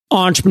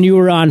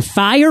Entrepreneur on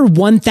Fire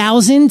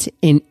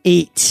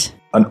 1008.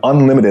 An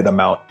unlimited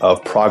amount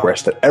of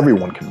progress that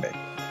everyone can make.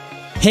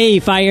 Hey,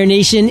 Fire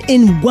Nation,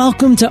 and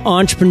welcome to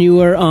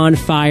Entrepreneur on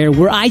Fire,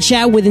 where I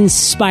chat with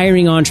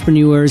inspiring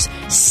entrepreneurs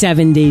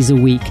 7 days a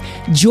week.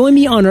 Join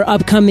me on our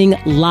upcoming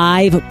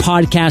live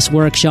podcast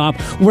workshop,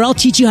 where I'll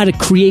teach you how to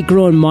create,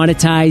 grow, and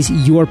monetize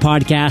your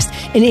podcast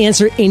and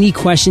answer any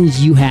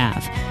questions you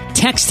have.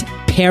 Text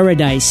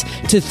Paradise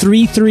to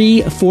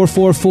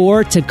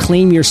 33444 to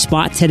claim your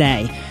spot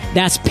today.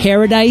 That's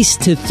Paradise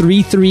to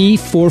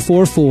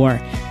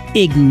 33444.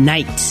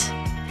 Ignite.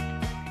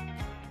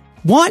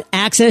 Want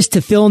access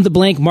to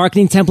fill-in-the-blank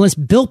marketing templates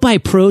built by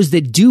pros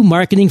that do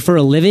marketing for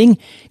a living?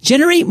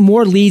 Generate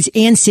more leads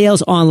and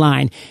sales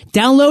online.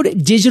 Download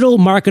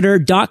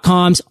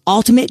digitalmarketer.com's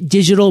ultimate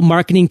digital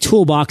marketing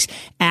toolbox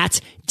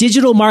at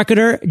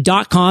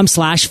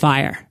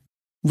digitalmarketer.com/fire.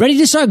 Ready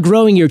to start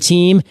growing your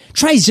team?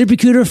 Try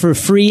ZipRecruiter for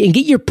free and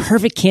get your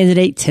perfect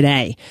candidate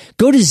today.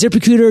 Go to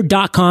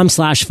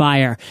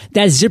ZipRecruiter.com/fire.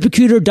 That's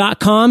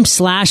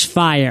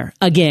ZipRecruiter.com/fire.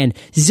 Again,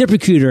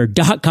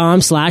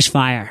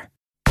 ZipRecruiter.com/fire.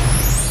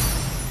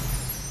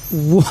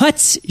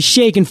 What's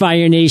shaking,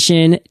 Fire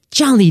Nation?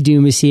 Johnny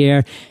Doom is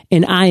here,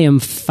 and I am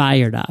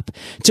fired up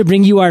to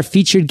bring you our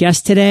featured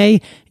guest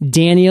today,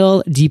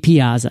 Daniel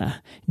DiPiazza.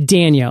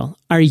 Daniel,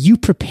 are you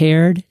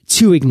prepared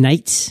to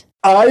ignite?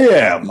 I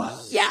am.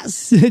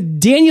 Yes.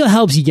 Daniel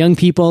helps young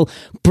people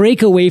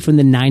break away from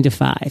the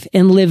 9-to-5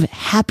 and live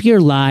happier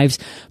lives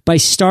by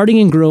starting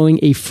and growing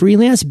a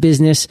freelance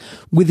business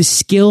with the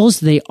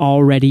skills they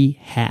already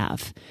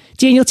have.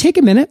 Daniel, take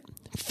a minute,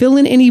 fill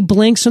in any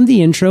blanks from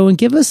the intro, and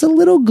give us a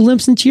little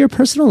glimpse into your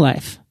personal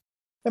life.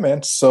 Hey,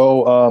 man.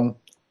 So,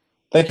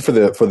 thank you for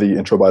the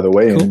intro, by the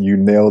way, cool. And you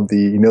nailed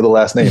the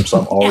last name, so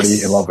I'm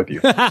already in love with you.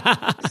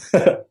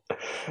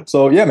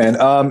 So yeah, man.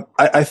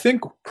 I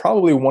think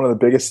probably one of the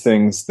biggest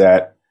things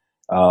that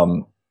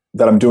I'm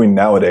doing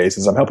nowadays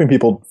is I'm helping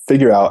people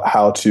figure out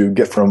how to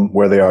get from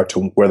where they are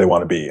to where they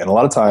want to be, and a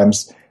lot of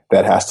times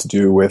that has to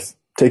do with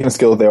taking a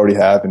skill that they already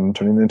have and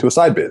turning it into a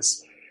side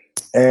biz.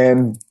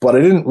 But I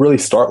didn't really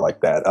start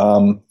like that.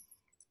 I'm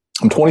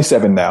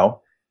 27 now,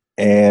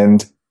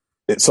 and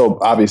so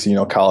obviously,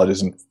 college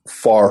isn't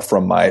far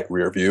from my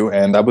rear view,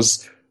 and I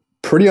was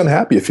pretty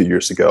unhappy a few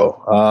years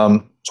ago. I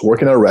was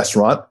working at a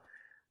restaurant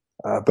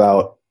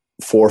about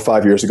 4 or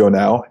 5 years ago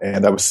now,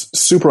 and I was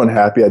super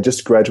unhappy. I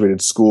just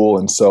graduated school,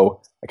 and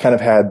so I kind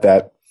of had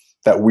that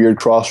weird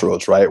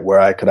crossroads, right, where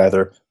I could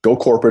either go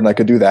corporate and I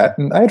could do that,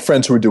 and I had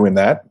friends who were doing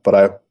that, but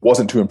I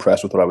wasn't too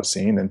impressed with what I was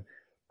seeing, and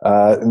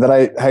then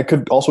I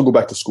could also go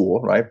back to school,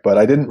 right, but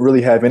I didn't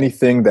really have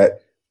anything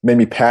that made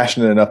me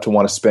passionate enough to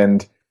want to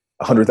spend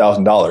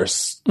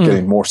 $100,000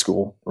 getting more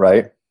school,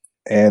 right,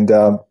 and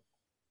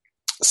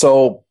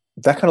so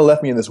that kind of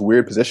left me in this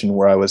weird position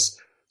where I was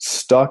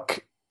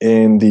stuck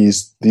in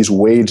these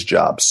wage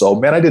jobs. So,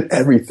 man, I did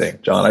everything,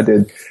 John. What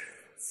did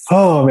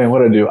I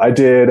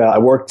do? I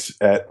worked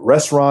at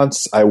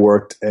restaurants. I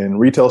worked in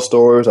retail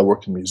stores. I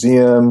worked in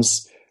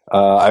museums.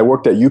 I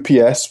worked at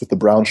UPS with the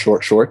brown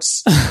short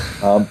shorts.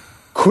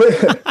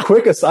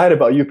 Quick aside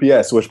about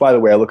UPS, which, by the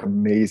way, I look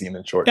amazing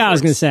in short shorts. Yeah, I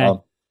was going to say.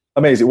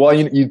 Amazing. Well,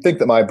 you'd think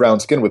that my brown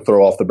skin would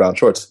throw off the brown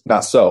shorts.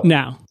 Not so.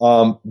 No.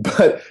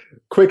 But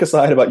quick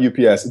aside about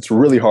UPS, it's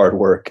really hard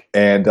work.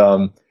 And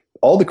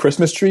all the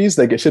Christmas trees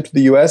that get shipped to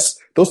the U.S.,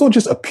 those don't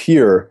just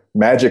appear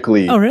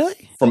magically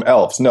from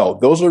elves. No,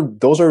 those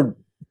are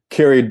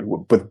carried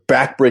with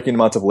backbreaking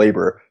amounts of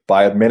labor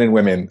by men and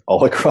women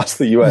all across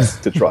the U.S.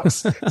 to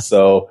trucks.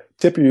 So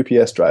tip your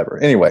UPS driver.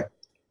 Anyway,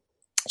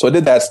 so I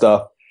did that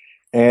stuff,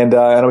 and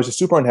I was just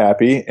super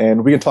unhappy.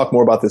 And we can talk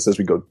more about this as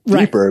we go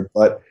deeper. Right.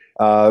 But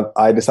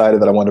I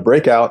decided that I wanted to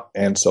break out,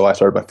 and so I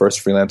started my first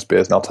freelance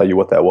biz, and I'll tell you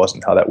what that was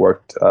and how that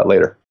worked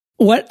later.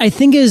 What I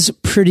think is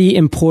pretty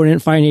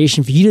important, Fire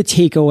Nation, for you to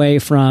take away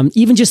from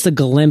even just the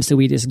glimpse that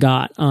we just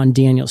got on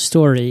Daniel's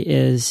story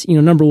is,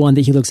 number one,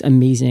 that he looks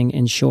amazing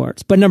in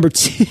shorts. But number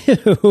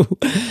two,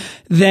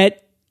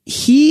 that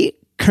he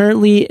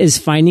currently is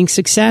finding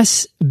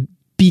success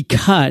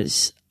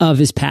because of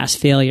his past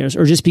failures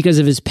or just because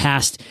of his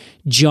past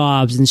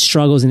jobs and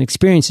struggles and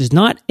experiences,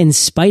 not in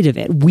spite of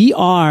it. We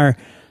are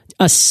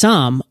a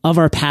sum of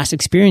our past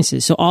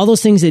experiences. So all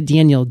those things that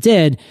Daniel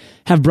did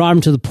have brought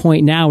him to the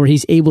point now where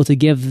he's able to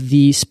give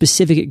the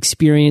specific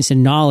experience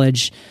and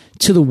knowledge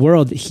to the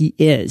world that he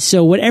is.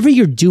 So whatever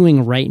you're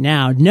doing right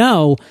now,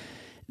 know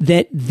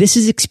that this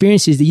is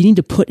experiences that you need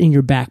to put in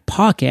your back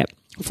pocket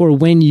for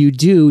when you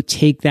do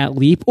take that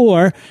leap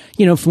or,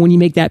 for when you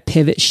make that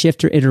pivot,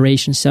 shift, or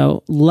iteration.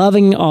 So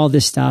loving all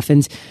this stuff.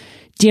 And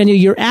Daniel,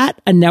 you're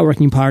at a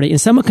networking party and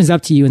someone comes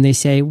up to you and they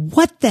say,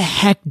 what the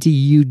heck do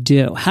you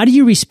do? How do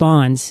you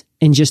respond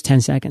in just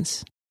 10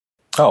 seconds?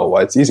 Oh,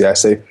 well, it's easy. I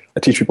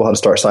teach people how to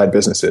start side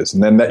businesses,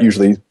 and then that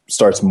usually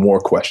starts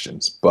more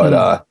questions.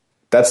 But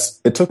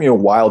it took me a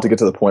while to get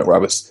to the point where I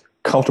was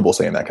comfortable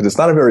saying that, because it's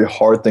not a very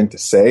hard thing to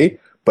say,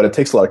 but it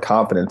takes a lot of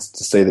confidence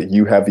to say that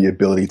you have the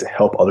ability to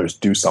help others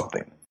do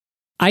something.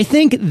 I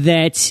think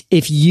that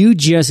if you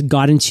just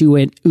got into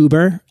an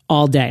Uber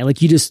all day.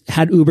 Like you just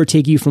had Uber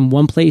take you from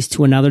one place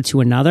to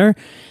another.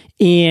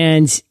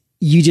 And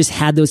you just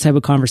had those type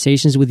of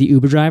conversations with the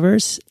Uber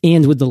drivers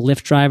and with the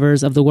Lyft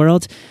drivers of the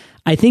world.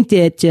 I think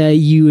that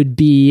you would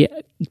be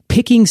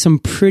picking some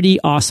pretty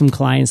awesome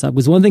clients up.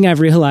 Because one thing I've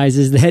realized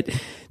is that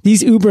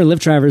these Uber and Lyft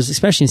drivers,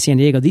 especially in San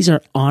Diego, these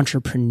are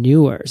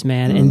entrepreneurs,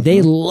 man, and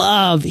they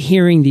love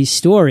hearing these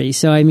stories.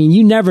 So, I mean,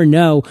 you never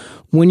know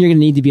when you're going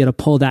to need to be able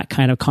to pull that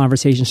kind of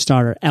conversation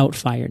starter out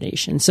Fire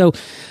Nation. So,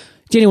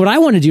 Danny, what I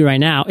want to do right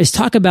now is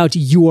talk about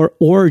your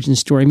origin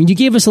story. I mean, you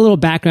gave us a little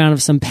background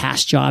of some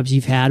past jobs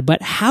you've had,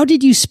 but how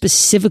did you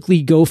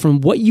specifically go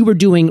from what you were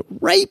doing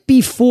right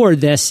before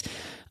this,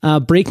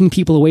 breaking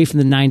people away from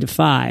the 9 to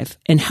 5,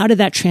 and how did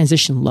that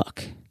transition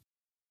look?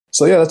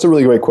 So yeah, that's a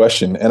really great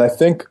question. And I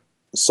think,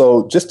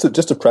 so just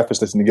to preface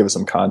this and to give it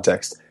some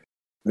context,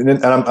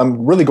 and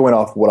I'm really going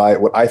off what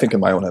I think in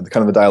my own head, the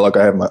kind of the dialogue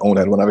I have in my own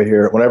head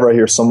whenever I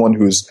hear someone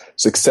who's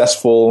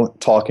successful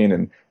talking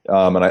and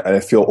I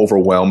feel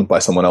overwhelmed by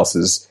someone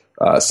else's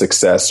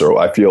success, or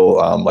I feel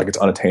like it's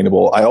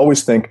unattainable. I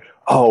always think,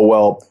 oh,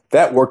 well,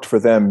 that worked for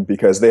them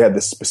because they had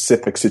this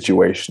specific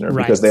situation, or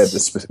because they had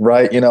this,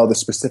 the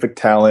specific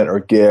talent or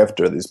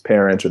gift, or these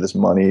parents, or this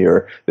money,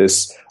 or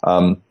this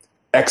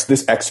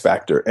X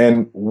factor.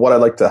 And what I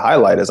like to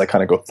highlight as I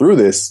kind of go through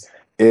this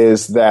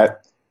is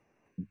that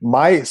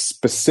my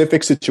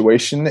specific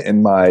situation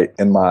in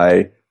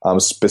my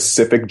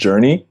specific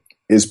journey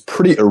is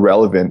pretty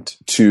irrelevant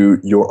to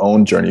your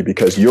own journey,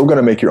 because you're going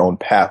to make your own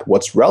path.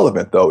 What's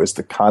relevant, though, is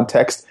the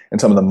context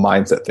and some of the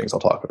mindset things I'll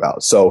talk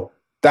about. So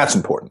that's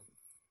important,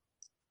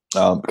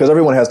 because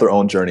everyone has their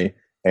own journey,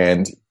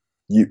 and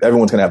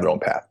everyone's going to have their own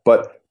path.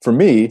 But for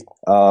me,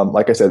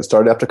 like I said, it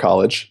started after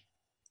college,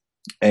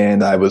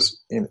 and I was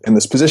in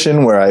this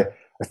position where I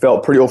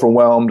felt pretty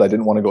overwhelmed. I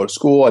didn't want to go to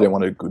school. I didn't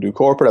want to go do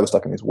corporate. I was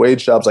stuck in these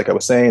wage jobs, like I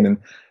was saying. And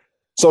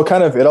so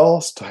it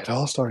all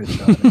started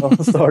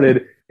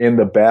in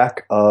the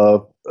back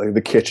of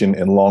the kitchen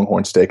in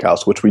Longhorn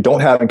Steakhouse, which we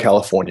don't have in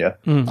California.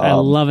 I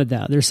love it,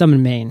 though. There's some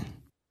in Maine.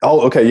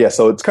 Oh, okay. Yeah.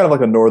 So it's kind of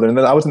like a northern. And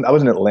then I was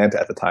in Atlanta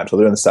at the time. So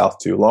they're in the South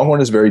too. Longhorn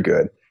is very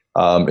good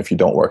if you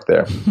don't work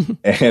there.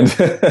 and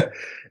so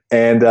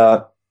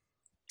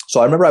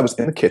I remember I was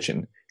in the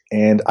kitchen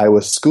and I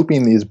was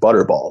scooping these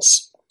butter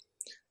balls.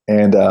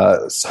 And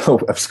so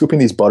I'm scooping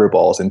these butter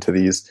balls into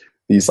these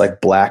like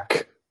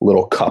black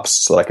little cups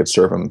so that I could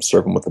serve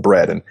them with the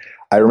bread. And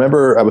I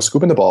remember I was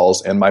scooping the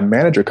balls, and my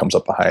manager comes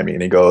up behind me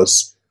and he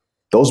goes,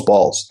 "Those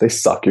balls, they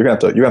suck. You're gonna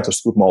have to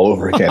scoop them all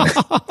over again."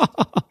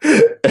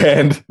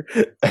 and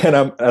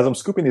as I'm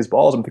scooping these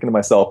balls, I'm thinking to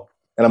myself,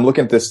 and I'm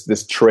looking at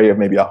this tray of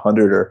maybe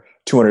 100 or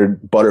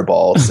 200 butter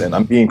balls, and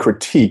I'm being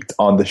critiqued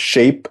on the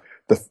shape,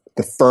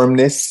 the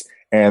firmness,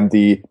 and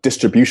the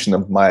distribution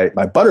of my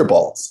butter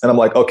balls. And I'm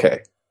like, okay,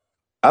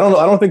 I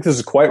don't think this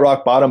is quite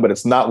rock bottom, but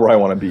it's not where I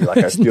want to be. Like,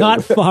 it's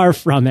not far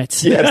from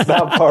it. Yeah, it's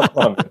not far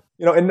from it.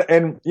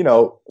 And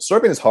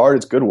serving is hard.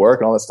 It's good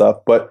work and all that stuff.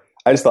 But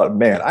I just thought,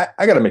 man,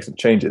 I got to make some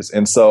changes.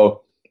 And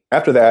so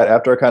after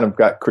I kind of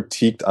got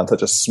critiqued on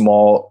such a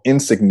small,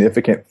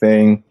 insignificant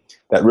thing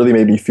that really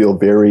made me feel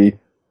very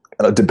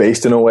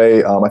debased in a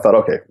way, I thought,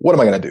 okay, what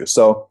am I going to do?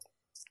 So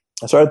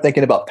I started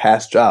thinking about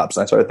past jobs.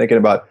 And I started thinking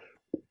about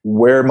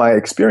where my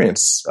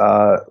experience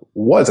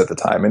was at the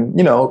time. And,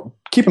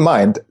 keep in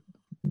mind,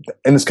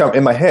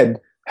 in my head,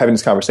 having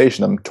this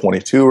conversation, I'm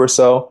 22 or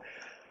so,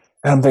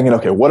 and I'm thinking,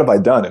 okay, what have I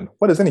done? And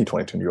what has any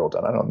 22-year-old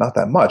done? I don't know, not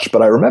that much.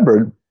 But I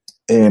remembered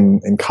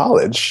in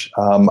college,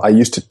 I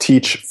used to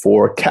teach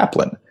for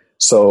Kaplan.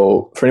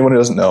 So for anyone who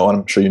doesn't know, and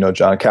I'm sure you know,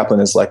 John, Kaplan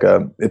is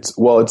it's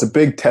a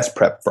big test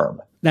prep firm.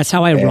 That's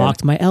how I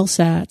rocked my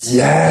LSATs.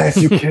 Yes,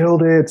 you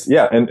killed it.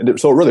 Yeah, and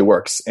so it really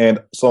works.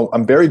 And so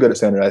I'm very good at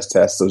standardized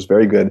tests. I was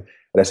very good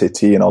at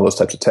SAT and all those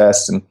types of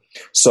tests. And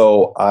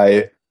so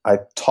I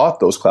taught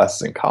those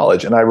classes in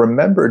college, and I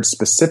remembered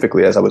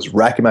specifically as I was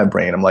racking my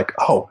brain, I'm like,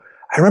 oh,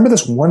 I remember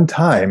this one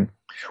time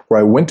where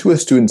I went to a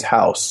student's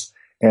house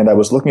and I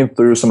was looking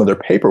through some of their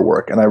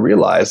paperwork, and I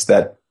realized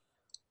that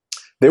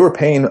they were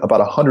paying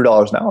about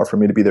 $100 an hour for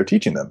me to be there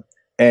teaching them.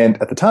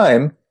 And at the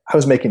time, I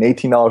was making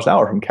 $18 an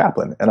hour from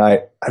Kaplan. And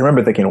I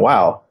remember thinking,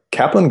 wow,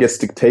 Kaplan gets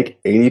to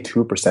take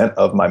 82%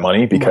 of my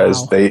money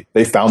because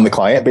they found the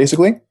client,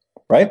 basically,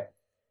 right?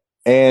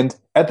 And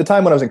at the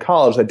time when I was in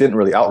college, that didn't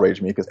really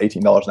outrage me because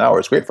 $18 an hour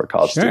is great for a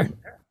college student.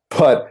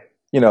 But,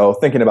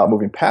 thinking about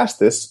moving past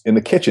this in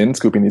the kitchen,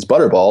 scooping these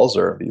butter balls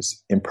or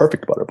these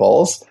imperfect butter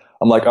balls,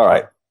 I'm like, all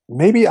right,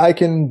 maybe I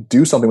can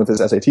do something with this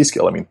SAT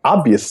skill. I mean,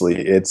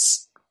 obviously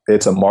it's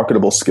a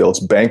marketable skill.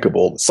 It's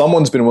bankable.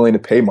 Someone's been willing to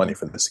pay money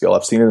for this skill.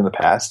 I've seen it in the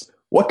past.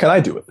 What can I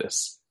do with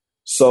this?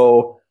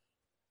 So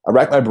I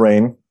racked my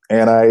brain,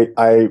 and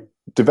I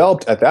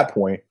developed at that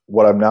point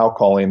what I'm now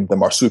calling the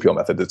marsupial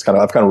method.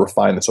 I've kind of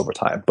refined this over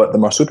time, but the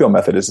marsupial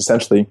method is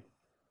essentially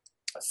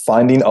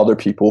finding other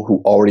people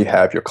who already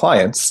have your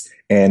clients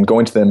and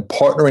going to them,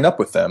 partnering up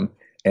with them,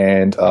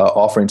 and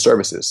offering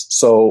services.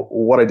 So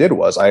what I did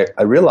was I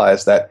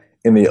realized that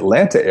in the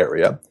Atlanta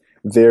area,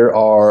 there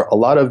are a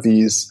lot of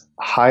these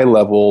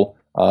high-level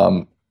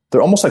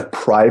they're almost like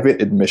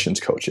private admissions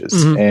coaches.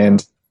 Mm-hmm.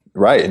 And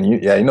right.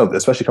 And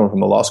especially coming from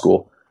the law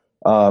school,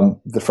 from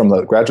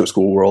the graduate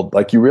school world,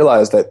 like you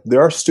realize that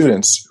there are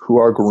students who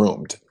are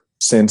groomed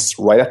since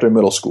right after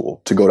middle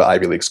school to go to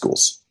Ivy League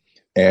schools.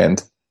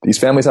 And these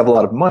families have a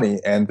lot of money,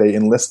 and they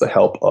enlist the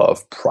help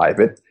of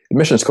private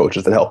admissions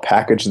coaches that help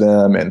package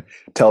them and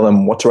tell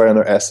them what to write on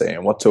their essay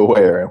and what to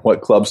wear and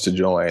what clubs to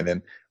join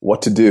and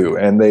what to do.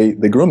 And they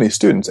groom these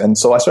students. And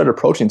so I started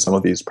approaching some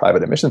of these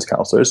private admissions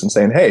counselors and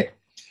saying, hey,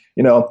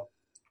 you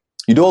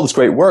do all this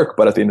great work,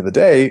 but at the end of the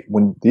day,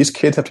 when these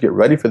kids have to get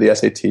ready for the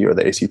SAT or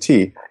the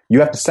ACT, you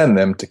have to send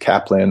them to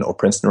Kaplan or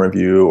Princeton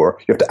Review, or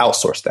you have to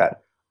outsource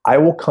that. I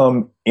will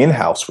come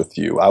in-house with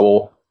you. I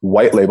will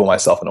white label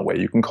myself in a way.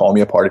 You can call me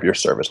a part of your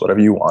service,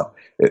 whatever you want.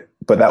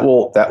 But that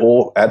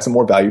will add some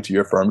more value to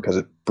your firm because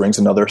it brings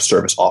another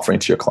service offering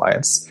to your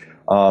clients.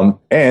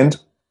 And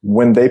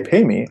when they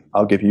pay me,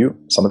 I'll give you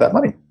some of that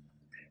money.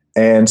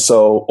 And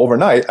so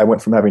overnight, I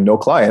went from having no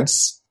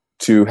clients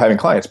to having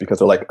clients because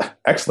they're like,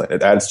 excellent,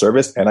 it adds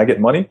service and I get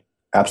money.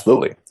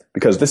 Absolutely.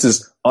 Because this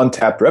is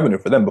untapped revenue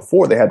for them.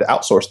 Before they had to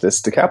outsource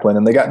this to Kaplan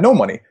and they got no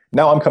money.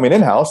 Now I'm coming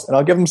in-house and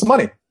I'll give them some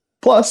money.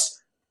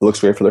 Plus, it looks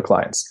great for their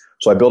clients.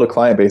 So I built a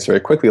client base very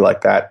quickly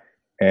like that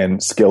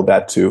and scaled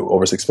that to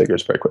over 6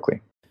 figures very quickly.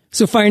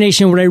 So Fire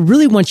Nation, what I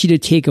really want you to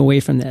take away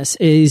from this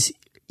is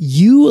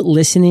you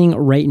listening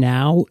right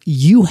now,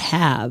 you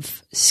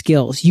have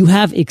skills, you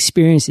have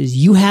experiences,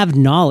 you have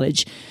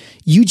knowledge.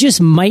 You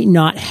just might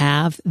not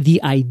have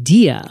the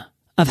idea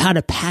of how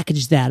to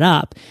package that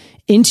up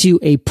into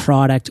a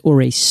product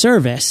or a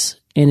service.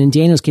 And in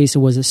Daniel's case, it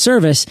was a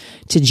service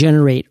to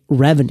generate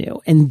revenue.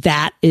 And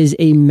that is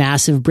a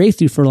massive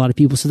breakthrough for a lot of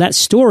people. So that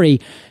story,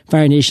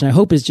 Fire Nation, I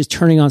hope is just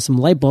turning on some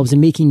light bulbs and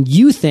making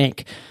you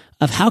think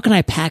of how can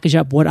I package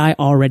up what I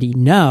already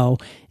know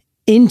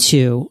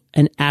into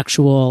an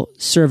actual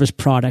service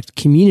product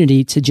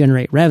community to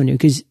generate revenue.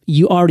 Because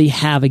you already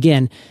have,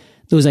 again,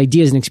 those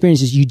ideas and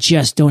experiences. You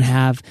just don't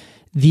have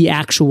the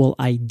actual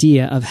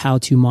idea of how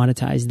to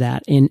monetize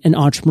that in an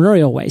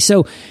entrepreneurial way.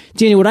 So,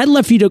 Daniel, what I'd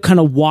love for you to kind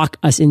of walk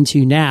us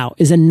into now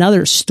is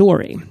another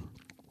story.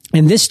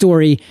 And this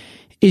story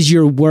is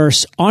your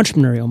worst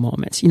entrepreneurial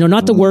moments.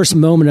 Not the worst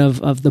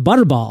moment of the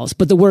butterballs,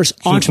 but the worst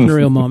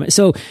entrepreneurial moment.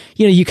 So,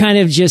 you kind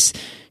of just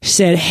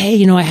said,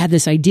 hey, I had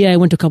this idea. I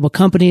went to a couple of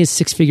companies,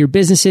 6-figure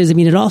businesses. I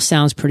mean, it all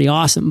sounds pretty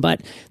awesome,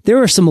 but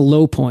there are some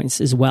low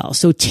points as well.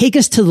 So take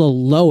us to the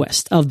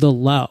lowest of the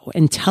low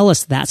and tell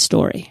us that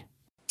story.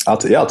 I'll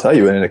tell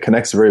you, and it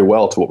connects very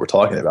well to what we're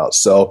talking about.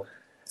 So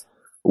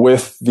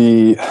with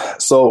the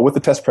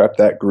test prep,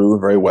 that grew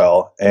very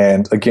well.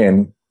 And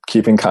again,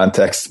 keeping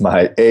context,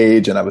 my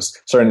age, and I was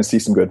starting to see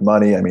some good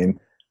money. I mean,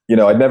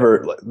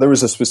 there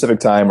was a specific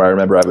time where I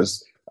remember I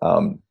was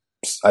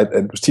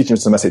teaching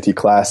some SAT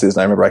classes,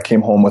 and I remember I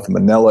came home with a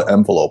manila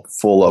envelope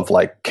full of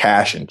like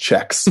cash and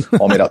checks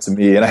all made out to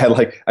me. And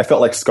I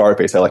felt like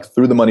Scarface. I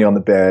threw the money on the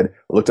bed,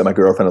 looked at my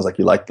girlfriend. I was like,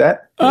 you like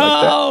that? You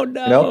like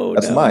that? No,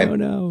 that's mine.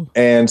 No.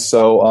 And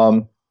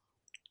so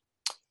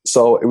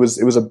it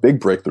was a big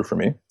breakthrough for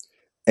me.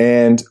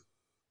 And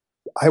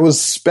I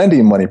was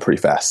spending money pretty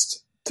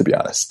fast, to be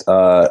honest.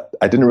 I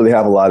didn't really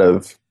have a lot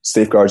of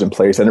safeguards in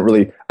place.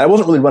 I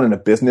wasn't really running a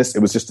business.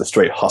 It was just a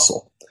straight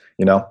hustle,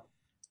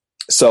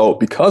 So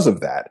because of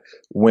that,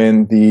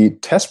 when the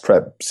test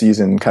prep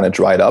season kind of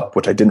dried up,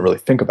 which I didn't really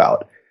think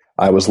about,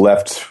 I was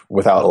left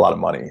without a lot of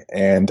money.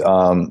 And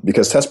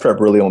because test prep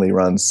really only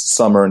runs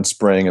summer and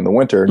spring and the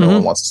winter, no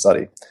one wants to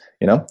study,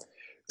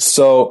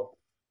 So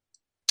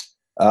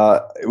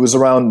it was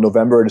around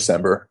November or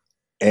December,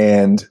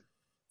 and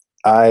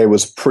I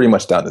was pretty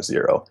much down to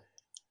zero.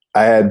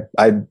 I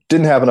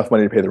didn't have enough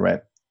money to pay the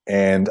rent.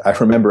 And I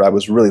remember I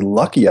was really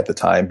lucky at the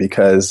time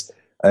because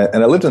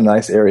and I lived in a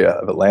nice area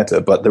of Atlanta,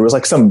 but there was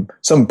like some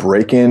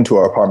break-in to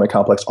our apartment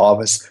complex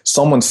office.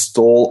 Someone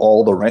stole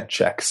all the rent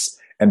checks.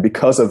 And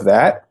because of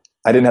that,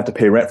 I didn't have to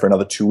pay rent for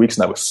another 2 weeks.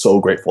 And I was so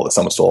grateful that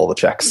someone stole all the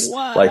checks.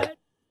 What? Like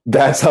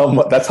that's how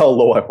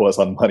low I was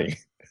on money.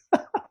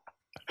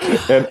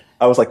 And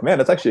I was like, man,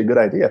 that's actually a good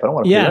idea. If I don't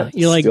want to pay rent,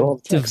 you're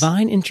like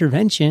divine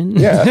intervention.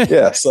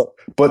 Yeah. So,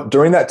 but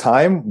during that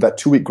time, that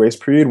 2-week grace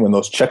period, when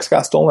those checks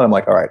got stolen, I'm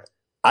like, all right,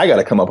 I got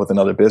to come up with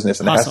another business,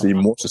 and it has to be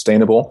more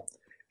sustainable.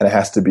 And it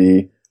has to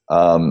be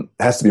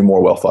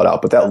more well thought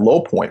out. But that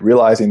low point,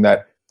 realizing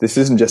that this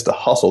isn't just a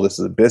hustle, this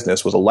is a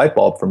business, was a light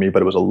bulb for me.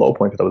 But it was a low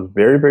point because I was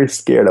very, very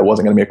scared I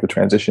wasn't going to make the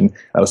transition.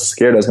 I was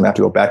scared I was going to have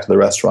to go back to the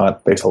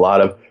restaurant, face a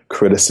lot of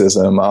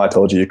criticism. Oh, I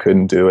told you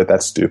couldn't do it.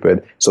 That's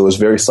stupid. So it was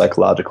very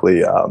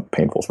psychologically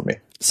painful for me.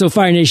 So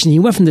Fire Nation,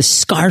 you went from the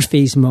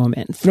Scarface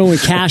moment, throwing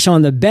cash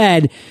on the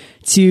bed,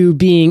 to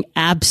being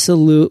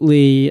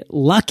absolutely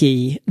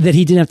lucky that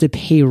he didn't have to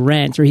pay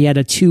rent, or he had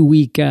a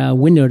 2-week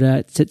window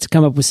to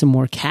come up with some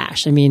more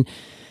cash. I mean,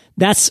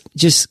 that's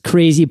just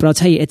crazy. But I'll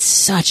tell you, it's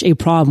such a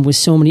problem with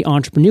so many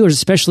entrepreneurs,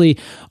 especially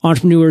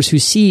entrepreneurs who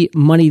see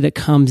money that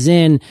comes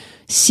in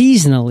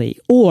seasonally,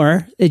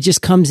 or it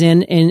just comes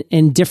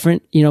in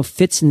different,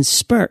 fits and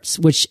spurts,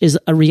 which is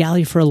a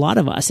reality for a lot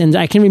of us. And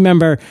I can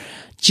remember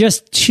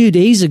just 2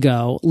 days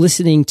ago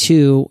listening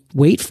to,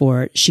 wait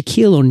for it,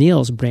 Shaquille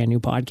O'Neal's brand new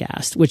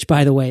podcast, which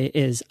by the way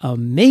is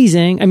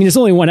amazing. I mean, it's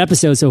only one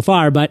episode so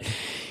far, but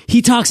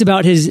he talks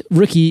about his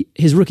rookie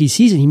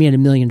season. He made $1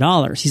 million.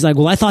 He's like,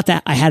 well, I thought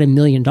that I had $1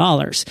 million.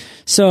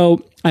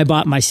 So I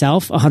bought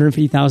myself a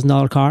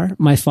 $150,000 car,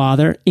 my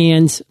father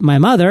and my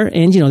mother.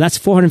 And that's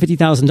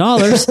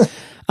 $450,000.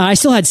 I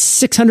still had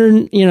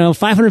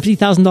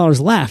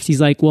 $550,000 left. He's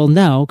like, well,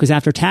 no, because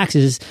after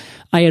taxes,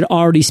 I had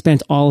already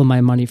spent all of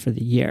my money for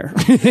the year.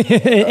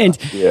 And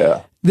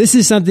this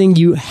is something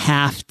you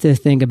have to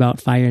think about,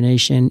 Fire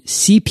Nation.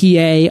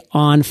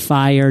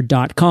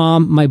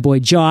 CPAonfire.com. My boy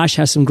Josh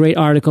has some great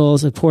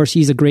articles. Of course,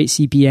 he's a great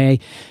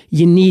CPA.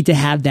 You need to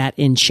have that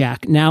in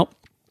check. Now,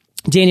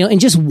 Daniel, in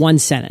just one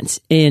sentence,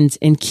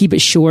 and keep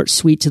it short,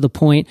 sweet, to the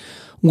point,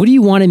 what do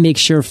you want to make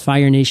sure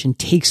Fire Nation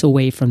takes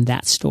away from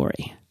that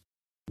story?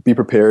 Be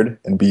prepared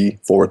and be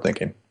forward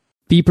thinking.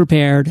 Be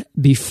prepared,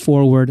 be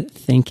forward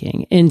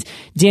thinking. And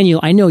Daniel,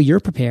 I know you're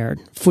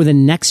prepared for the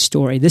next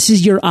story. This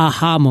is your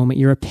aha moment,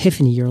 your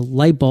epiphany, your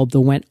light bulb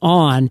that went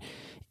on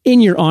in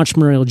your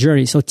entrepreneurial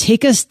journey. So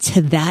take us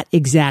to that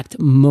exact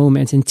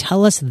moment and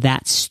tell us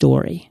that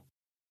story.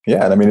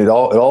 Yeah, and I mean, it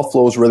all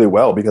flows really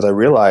well because I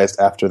realized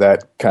after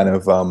that kind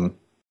of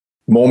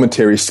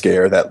momentary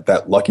scare,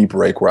 that lucky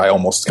break where I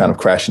almost kind of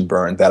crashed and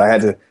burned, that I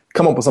had to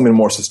come up with something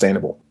more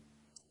sustainable.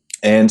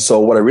 And so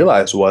what I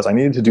realized was I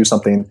needed to do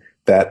something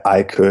that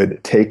I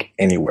could take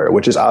anywhere,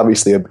 which is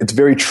obviously, it's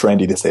very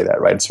trendy to say that,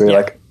 right? It's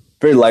very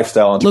very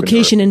lifestyle entrepreneur.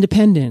 Location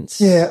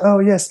independence. Yeah. Oh,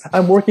 yes.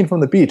 I'm working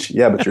from the beach.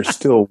 Yeah, but you're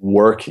still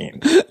working.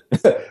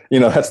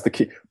 That's the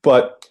key.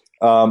 But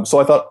so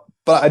I thought,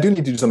 but I do need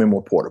to do something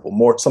more portable,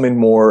 something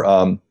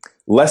more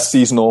less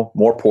seasonal,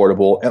 more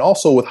portable, and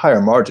also with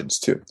higher margins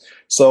too.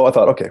 So I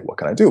thought, okay, what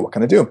can I do?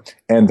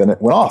 And then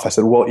it went off. I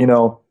said, well,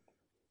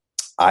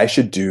 I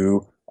should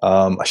do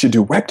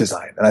web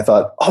design. And I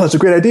thought, oh, that's a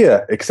great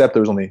idea, except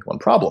there was only one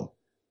problem.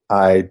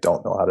 I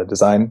don't know how to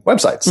design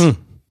websites.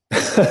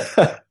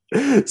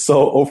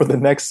 So over the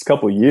next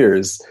couple of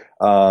years,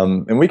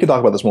 and we can talk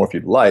about this more if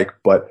you'd like,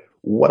 but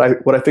what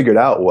I figured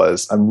out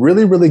was I'm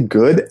really, really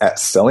good at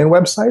selling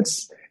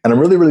websites, and I'm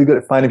really, really good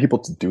at finding people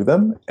to do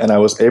them. And I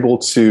was able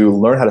to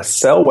learn how to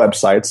sell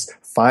websites,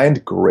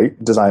 find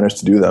great designers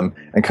to do them,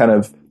 and kind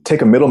of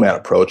take a middleman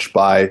approach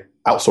by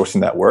outsourcing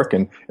that work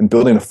and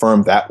building a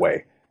firm that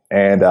way.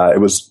 And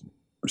it was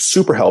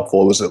super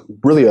helpful. It was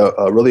really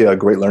a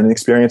great learning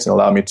experience and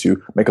allowed me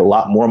to make a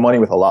lot more money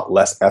with a lot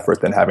less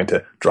effort than having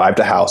to drive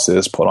to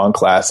houses, put on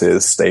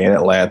classes, stay in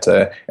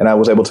Atlanta. And I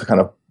was able to kind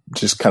of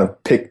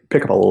pick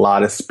up a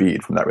lot of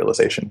speed from that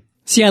realization.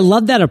 See, I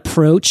love that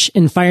approach.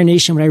 In Fire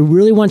Nation, what I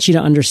really want you to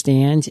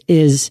understand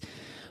is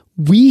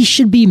we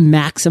should be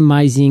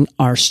maximizing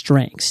our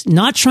strengths,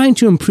 not trying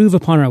to improve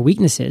upon our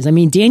weaknesses. I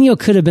mean, Daniel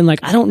could have been like,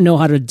 I don't know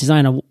how to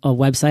design a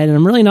website, and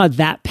I'm really not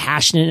that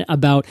passionate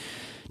about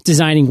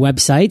designing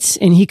websites.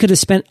 And he could have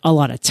spent a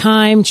lot of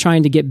time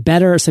trying to get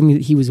better at something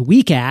that he was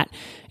weak at,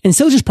 and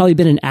still just probably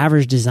been an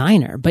average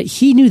designer. But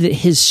he knew that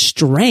his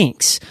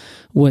strengths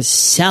was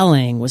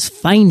selling, was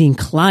finding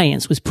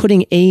clients, was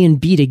putting A and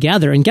B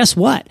together. And guess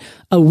what?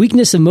 A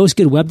weakness of most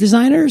good web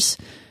designers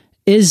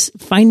is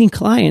finding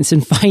clients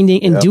and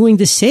doing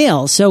the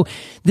sales. So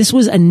this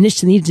was a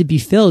niche that needed to be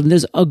filled. And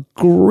there's a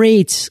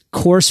great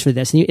course for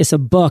this. And it's a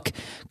book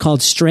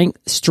called Strength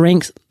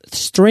Finders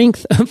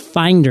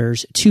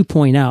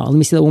 2.0. Let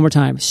me say that one more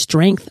time.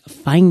 Strength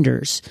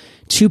Finders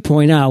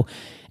 2.0.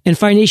 And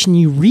Fire Nation,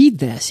 you read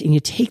this and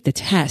you take the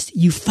test.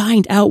 You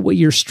find out what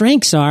your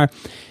strengths are.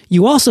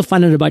 You also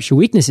find out about your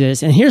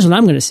weaknesses. And here's what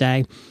I'm going to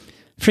say.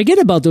 Forget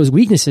about those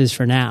weaknesses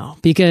for now,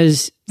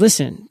 because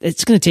listen,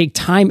 it's going to take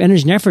time,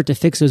 energy, and effort to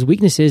fix those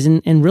weaknesses.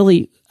 And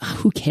really,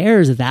 who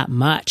cares that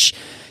much?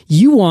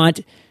 You want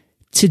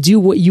to do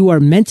what you are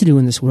meant to do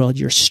in this world,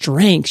 your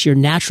strengths, your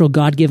natural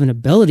God-given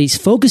abilities.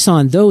 Focus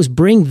on those,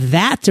 bring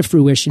that to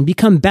fruition,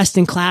 become best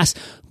in class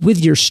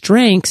with your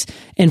strengths,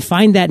 and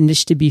find that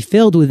niche to be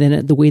filled within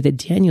it the way that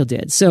Daniel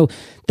did. So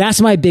that's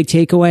my big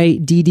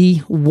takeaway. Didi,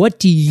 what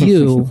do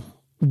you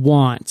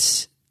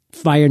want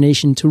Fire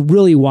Nation to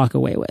really walk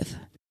away with?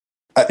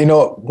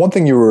 One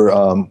thing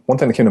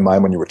that came to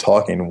mind when you were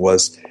talking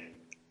was,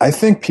 I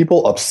think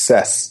people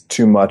obsess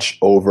too much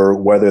over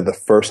whether the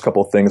first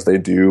couple things they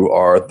do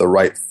are the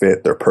right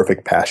fit, their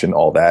perfect passion,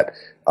 all that.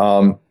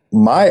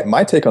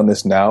 My take on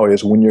this now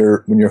is when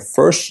you're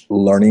first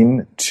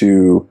learning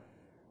to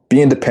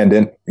be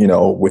independent,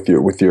 with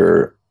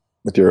your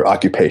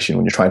occupation,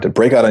 when you're trying to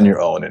break out on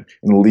your own and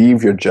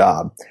leave your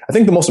job, I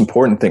think the most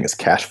important thing is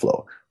cash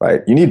flow,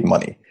 right? You need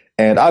money.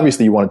 And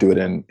obviously you want to do it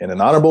in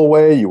an honorable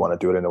way. You want to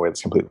do it in a way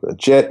that's completely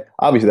legit.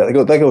 Obviously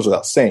that goes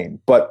without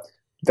saying. But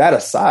that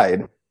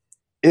aside,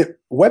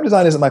 web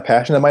design isn't my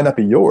passion. It might not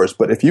be yours.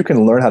 But if you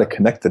can learn how to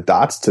connect the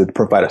dots to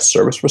provide a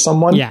service for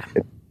someone,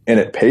 and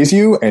it pays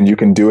you, and you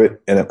can do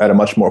it at a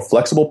much more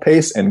flexible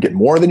pace and get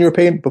more than you were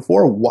paid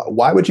before,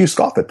 why would you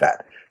scoff at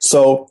that?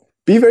 So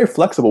be very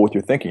flexible with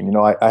your thinking.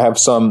 I have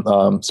some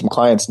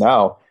clients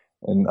now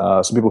and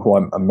some people who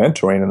I'm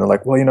mentoring, and they're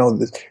like, well,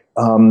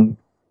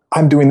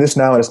 I'm doing this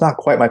now and it's not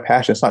quite my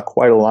passion. It's not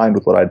quite aligned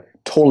with what I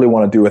totally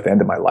want to do at the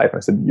end of my life. And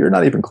I said, you're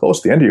not even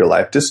close to the end of your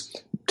life.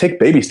 Just take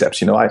baby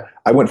steps.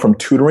 I went from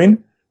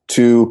tutoring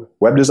to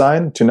web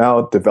design to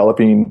now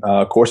developing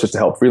courses to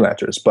help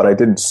freelancers. But I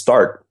didn't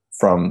start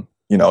from,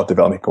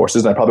 developing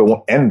courses, and I probably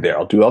won't end there.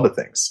 I'll do other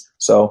things.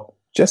 So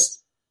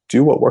just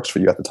do what works for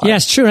you at the time. Yeah,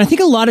 it's true. And I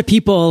think a lot of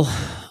people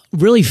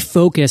really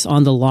focus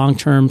on the long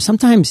term,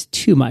 sometimes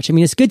too much. I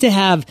mean, it's good to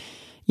have,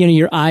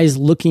 your eyes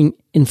looking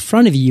in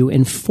front of you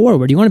and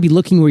forward. You want to be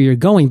looking where you're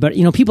going. But,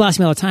 people ask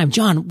me all the time,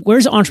 John,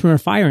 where's Entrepreneur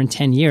Fire in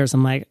 10 years?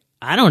 I'm like,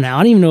 I don't know. I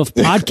don't even know if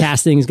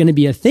podcasting is going to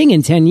be a thing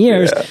in 10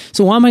 years. Yeah.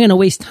 So why am I going to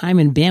waste time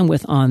and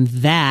bandwidth on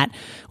that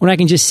when I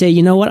can just say,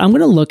 you know what, I'm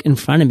going to look in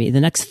front of me the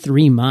next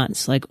 3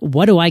 months. Like,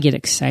 what do I get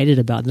excited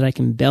about that I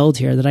can build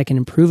here, that I can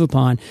improve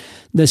upon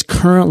that's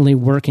currently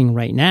working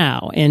right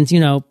now? And,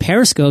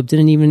 Periscope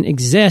didn't even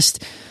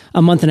exist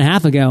a month and a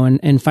half ago,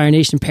 and Fire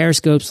Nation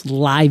Periscope's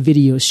live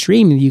video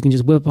streaming you can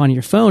just whip up on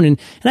your phone. And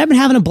I've been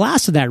having a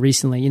blast with that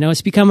recently.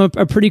 It's become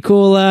a pretty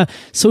cool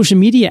social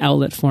media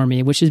outlet for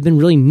me, which has been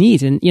really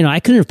neat. And, I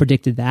couldn't have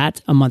predicted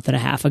that a month and a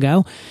half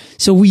ago.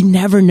 So we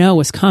never know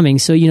what's coming.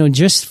 So,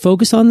 just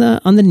focus on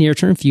the near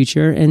term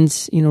future and,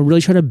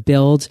 really try to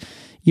build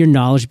your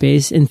knowledge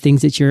base and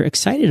things that you're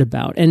excited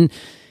about. And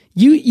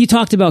you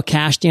talked about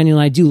cash, Daniel,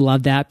 and I do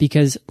love that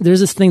because there's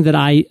this thing that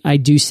I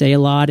do say a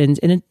lot, and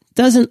it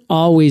doesn't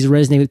always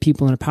resonate with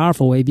people in a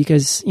powerful way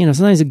because,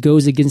 sometimes it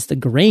goes against the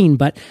grain,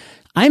 but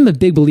I'm a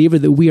big believer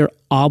that we are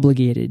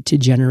obligated to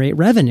generate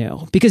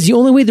revenue because the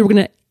only way that we're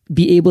going to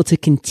be able to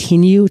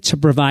continue to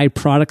provide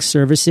products,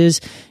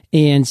 services,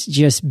 and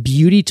just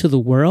beauty to the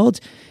world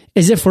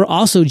is if we're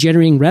also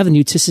generating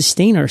revenue to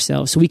sustain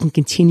ourselves so we can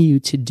continue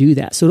to do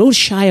that. So don't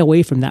shy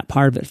away from that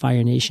part of it,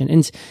 Fire Nation.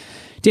 And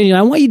Daniel,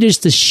 I want you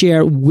just to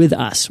share with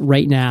us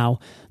right now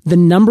the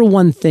number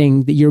one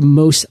thing that you're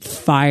most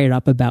fired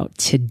up about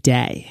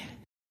today.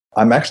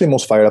 I'm actually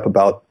most fired up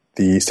about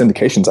the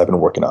syndications I've been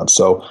working on.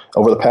 So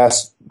over the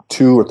past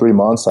 2 or 3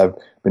 months, I've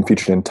been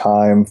featured in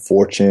Time,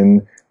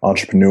 Fortune,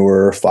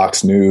 Entrepreneur,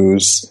 Fox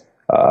News,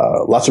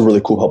 lots of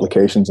really cool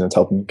publications, and it's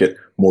helping get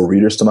more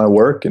readers to my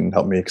work and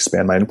help me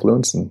expand my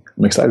influence. And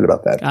I'm excited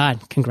about that.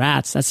 God,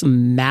 congrats. That's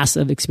some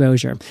massive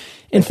exposure.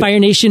 In Fire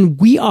Nation,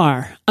 we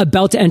are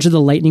about to enter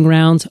the lightning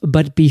round.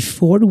 But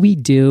before we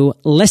do,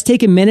 let's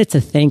take a minute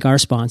to thank our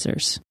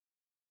sponsors.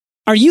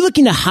 Are you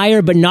looking to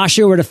hire but not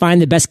sure where to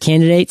find the best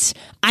candidates?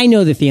 I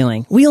know the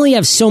feeling. We only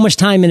have so much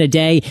time in a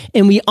day,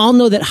 and we all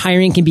know that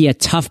hiring can be a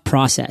tough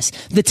process.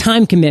 The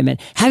time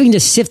commitment, having to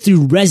sift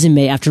through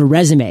resume after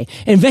resume,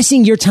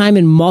 investing your time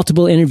in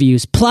multiple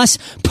interviews, plus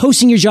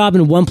posting your job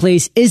in one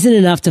place isn't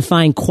enough to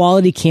find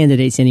quality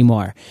candidates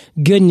anymore.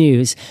 Good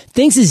news.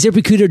 Thanks to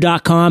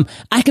ZipRecruiter.com,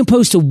 I can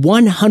post to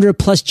 100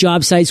 plus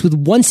job sites with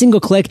one single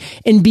click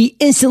and be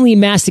instantly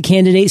matched to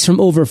candidates from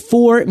over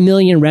 4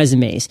 million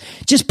resumes.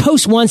 Just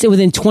post once and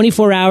within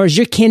 24 hours,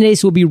 your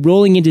candidates will be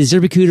rolling into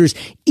ZipRecruiter's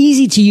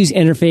easy-to-use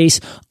interface.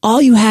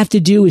 All you have to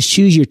do is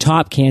choose your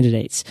top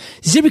candidates.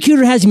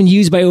 ZipRecruiter has been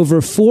used by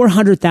over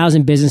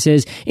 400,000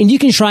 businesses, and you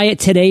can try it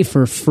today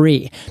for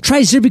free.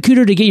 Try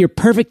ZipRecruiter to get your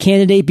perfect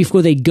candidate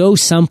before they go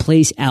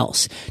someplace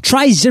else.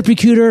 Try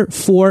ZipRecruiter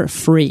for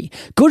free.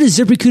 Go to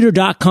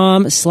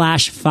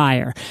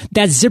ZipRecruiter.com/fire.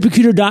 That's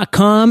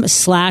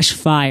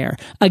ZipRecruiter.com/fire.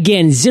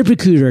 Again,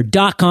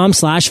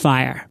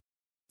 ZipRecruiter.com/fire.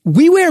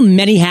 We wear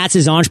many hats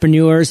as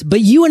entrepreneurs,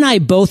 but you and I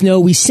both know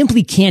we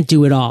simply can't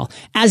do it all.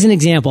 As an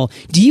example,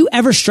 do you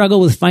ever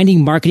struggle with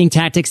finding marketing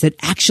tactics that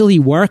actually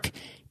work?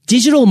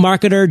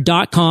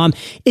 DigitalMarketer.com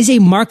is a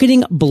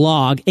marketing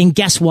blog, and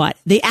guess what?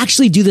 They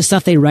actually do the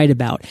stuff they write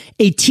about.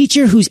 A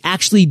teacher who's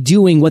actually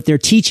doing what they're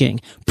teaching.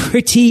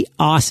 Pretty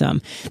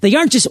awesome. They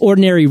aren't just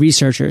ordinary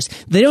researchers.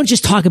 They don't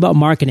just talk about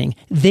marketing.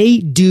 They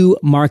do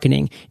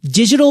marketing.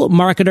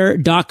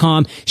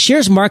 DigitalMarketer.com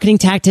shares marketing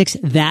tactics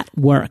that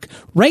work.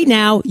 Right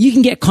now, you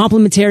can get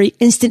complimentary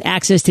instant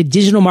access to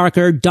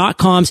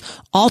DigitalMarketer.com's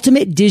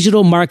ultimate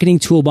digital marketing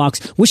toolbox,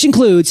 which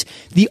includes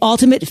the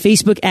ultimate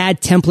Facebook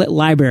ad template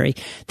library.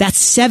 That's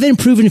 7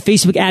 proven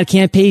Facebook ad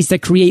campaigns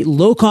that create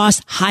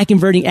low-cost,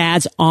 high-converting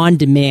ads on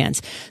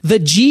demand. The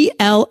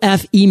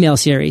GLF email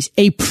series,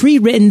 a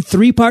pre-written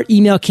 3-part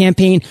email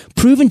campaign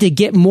proven to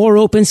get more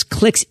opens,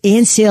 clicks,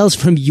 and sales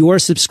from your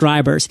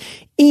subscribers.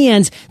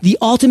 And the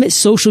ultimate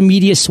social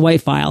media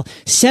swipe file,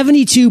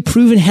 72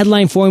 proven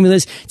headline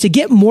formulas to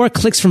get more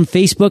clicks from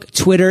Facebook,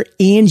 Twitter,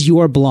 and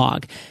your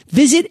blog.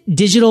 Visit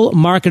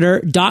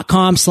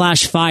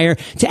digitalmarketer.com/fire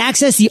to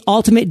access the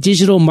ultimate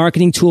digital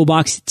marketing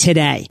toolbox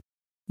today.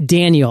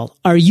 Daniel,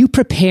 are you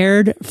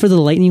prepared for the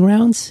lightning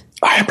rounds?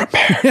 I am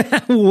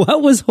prepared.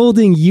 What was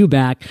holding you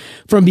back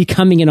from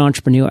becoming an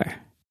entrepreneur?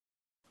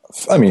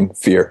 I mean,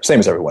 fear, same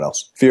as everyone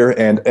else. Fear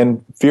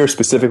and fear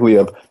specifically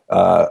of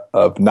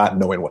not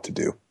knowing what to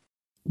do.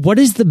 What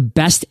is the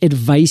best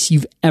advice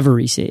you've ever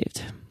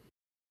received?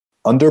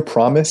 Under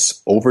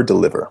promise, over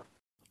deliver.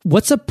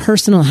 What's a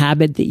personal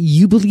habit that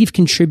you believe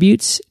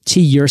contributes to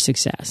your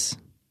success?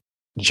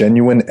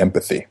 Genuine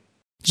empathy.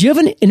 Do you have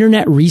an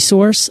internet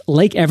resource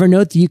like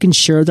Evernote that you can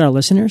share with our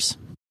listeners?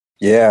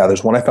 Yeah,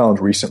 there's one I found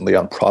recently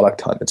on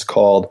Product Hunt. It's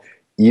called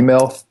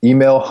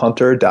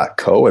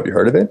emailhunter.co. Have you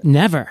heard of it?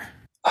 Never.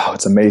 Oh,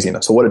 it's amazing.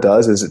 So what it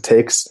does is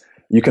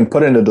you can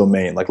put in a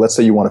domain. Like let's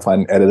say you want to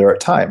find an editor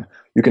at Time.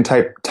 You can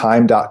type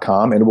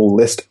time.com and it will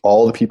list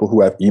all the people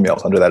who have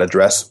emails under that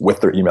address with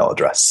their email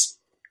address.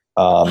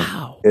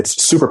 Wow.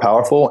 It's super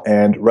powerful.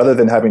 And rather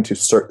than having to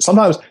search,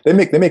 sometimes they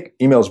make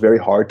emails very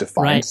hard to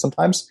find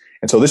sometimes.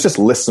 And so this just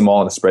lists them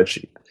all in a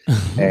spreadsheet.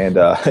 And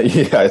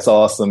yeah, it's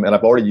awesome. And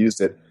I've already used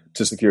it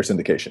to secure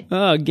syndication.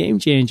 Oh, game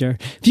changer.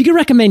 If you could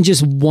recommend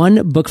just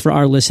one book for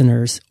our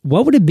listeners,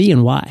 what would it be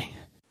and why?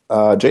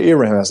 Jay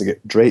Abraham has a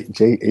great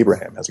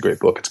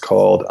book. It's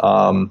called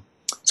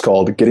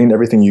Getting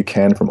Everything You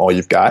Can from All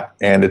You've Got.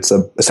 And it's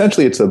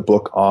essentially a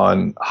book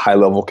on high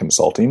level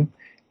consulting.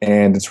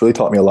 And it's really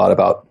taught me a lot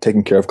about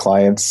taking care of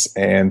clients.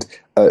 And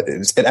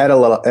it added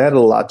a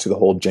lot to the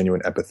whole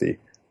genuine empathy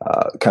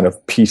kind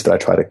of piece that I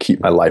try to keep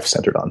my life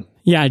centered on.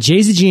 Yeah,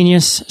 Jay's a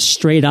genius,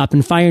 straight up.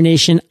 And Fire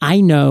Nation,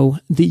 I know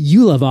that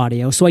you love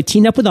audio, so I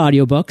teamed up with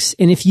audiobooks.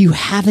 And if you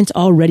haven't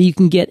already, you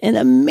can get an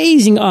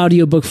amazing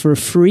audiobook for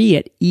free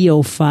at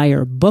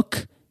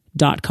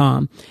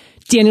eofirebook.com.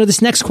 Daniel,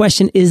 this next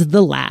question is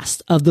the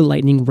last of the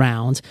lightning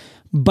round,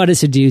 but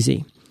it's a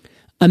doozy.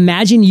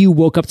 Imagine you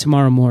woke up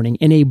tomorrow morning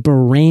in a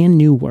brand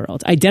new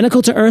world,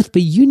 identical to Earth,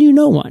 but you knew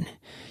no one.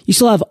 You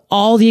still have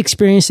all the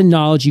experience and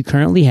knowledge you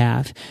currently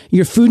have.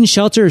 Your food and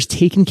shelter is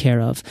taken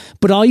care of,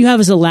 but all you have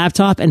is a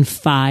laptop and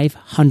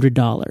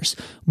 $500.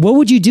 What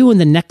would you do in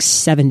the next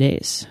 7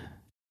 days?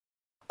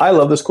 I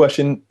love this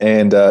question.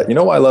 And you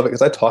know why I love it?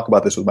 Because I talk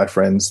about this with my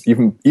friends,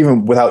 even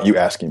without you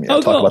asking me.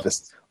 I talk about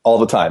this all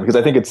the time because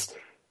I think it's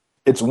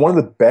one of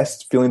the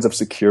best feelings of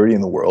security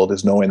in the world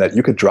is knowing that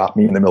you could drop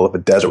me in the middle of a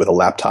desert with a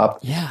laptop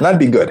and I'd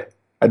be good.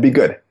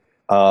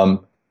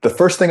 The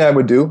first thing I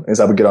would do is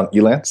I would get on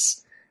Elance.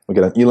 We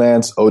get on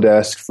Elance,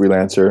 Odesk,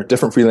 Freelancer,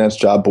 different freelance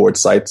job board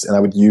sites, and I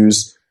would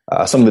use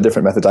some of the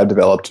different methods I've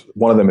developed.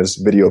 One of them is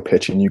video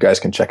pitching. You guys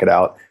can check it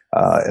out.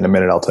 In a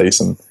minute, I'll tell you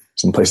some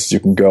places you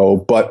can go.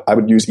 But I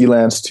would use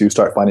Elance to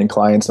start finding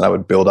clients, and I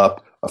would build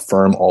up a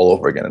firm all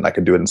over again, and I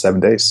could do it in 7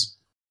 days.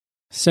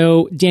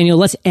 So, Daniel,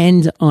 let's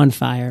end on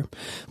fire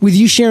with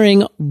you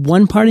sharing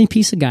one parting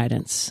piece of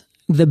guidance,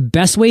 the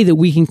best way that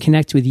we can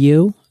connect with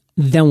you,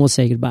 then we'll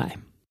say goodbye.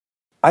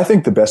 I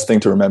think the best thing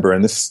to remember,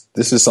 and this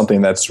is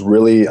something that's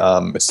really,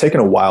 it's taken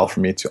a while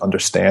for me to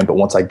understand, but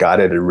once I got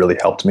it, it really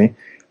helped me,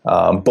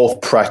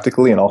 both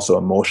practically and also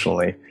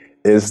emotionally,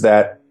 is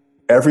that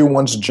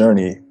everyone's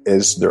journey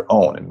is their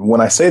own. And when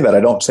I say that, I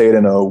don't say it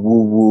in a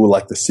woo-woo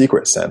like The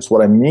Secret sense.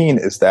 What I mean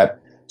is that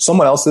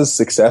someone else's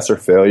success or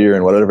failure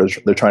and whatever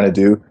they're trying to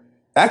do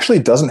actually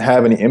doesn't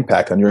have any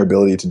impact on your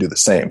ability to do the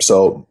same.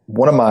 So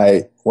one of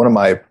my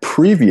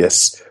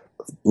previous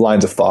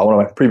lines of thought, one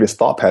of my previous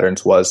thought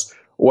patterns was,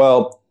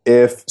 well,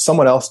 if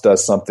someone else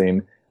does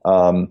something,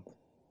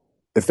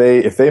 if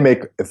they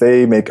make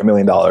 $1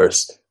 million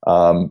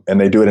and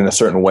they do it in a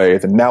certain way,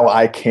 then now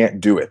I can't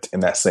do it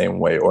in that same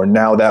way, or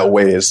now that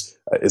way is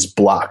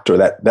blocked, or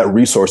that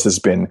resource has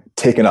been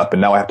taken up,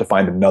 and now I have to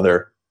find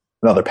another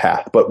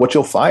path. But what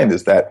you'll find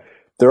is that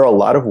there are a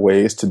lot of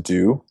ways to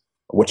do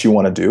what you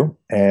want to do,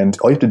 and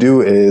all you have to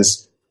do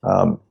is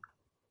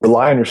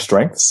rely on your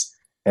strengths.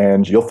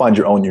 And you'll find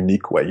your own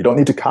unique way. You don't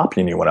need to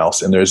copy anyone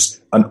else. And there's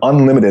an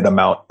unlimited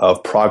amount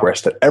of progress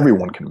that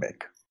everyone can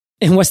make.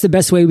 And what's the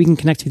best way we can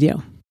connect with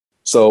you?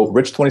 So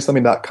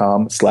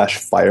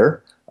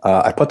rich20something.com/fire.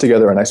 I put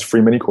together a nice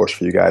free mini course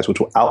for you guys, which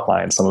will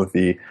outline some of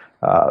the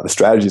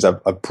strategies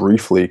I've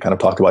briefly kind of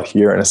talked about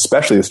here, and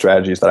especially the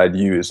strategies that I'd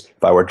use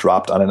if I were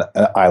dropped on an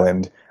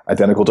island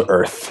identical to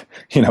Earth,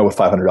 with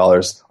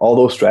 $500. All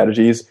those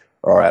strategies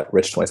are at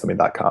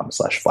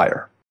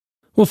rich20something.com/fire.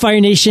 Well,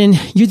 Fire Nation,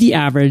 you're the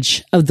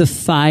average of the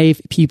 5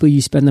 people you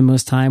spend the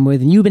most time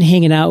with, and you've been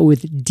hanging out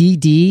with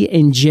DD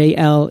and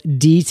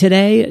JLD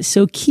today,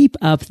 so keep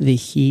up the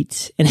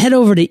heat and head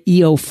over to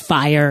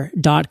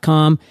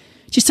eofire.com.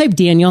 Just type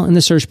Daniel in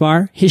the search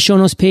bar. His show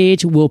notes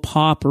page will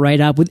pop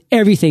right up with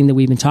everything that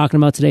we've been talking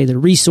about today, the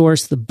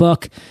resource, the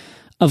book,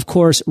 of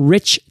course,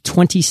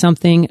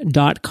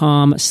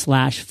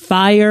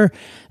 rich20something.com/fire.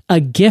 A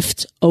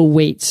gift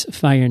awaits,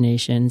 Fire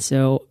Nation.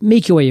 So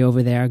make your way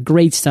over there.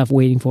 Great stuff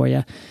waiting for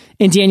you.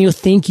 And Daniel,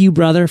 thank you,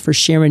 brother, for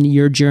sharing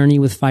your journey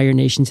with Fire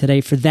Nation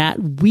today. For that,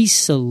 we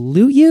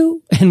salute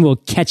you, and we'll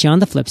catch you on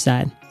the flip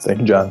side. Thank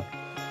you, John.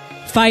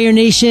 Fire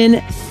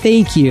Nation,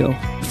 thank you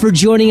for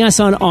joining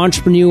us on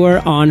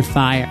Entrepreneur on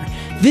Fire.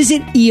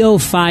 Visit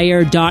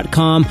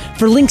eofire.com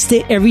for links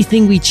to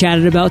everything we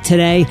chatted about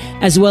today,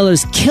 as well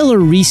as killer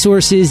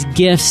resources,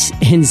 gifts,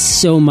 and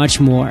so much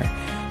more.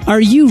 Are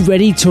you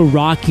ready to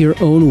rock your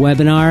own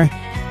webinar?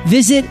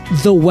 Visit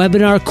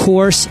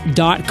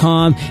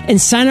thewebinarcourse.com and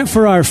sign up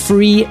for our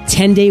free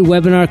 10-day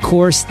webinar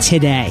course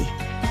today.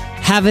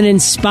 Have an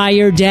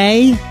inspired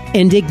day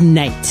and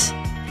ignite.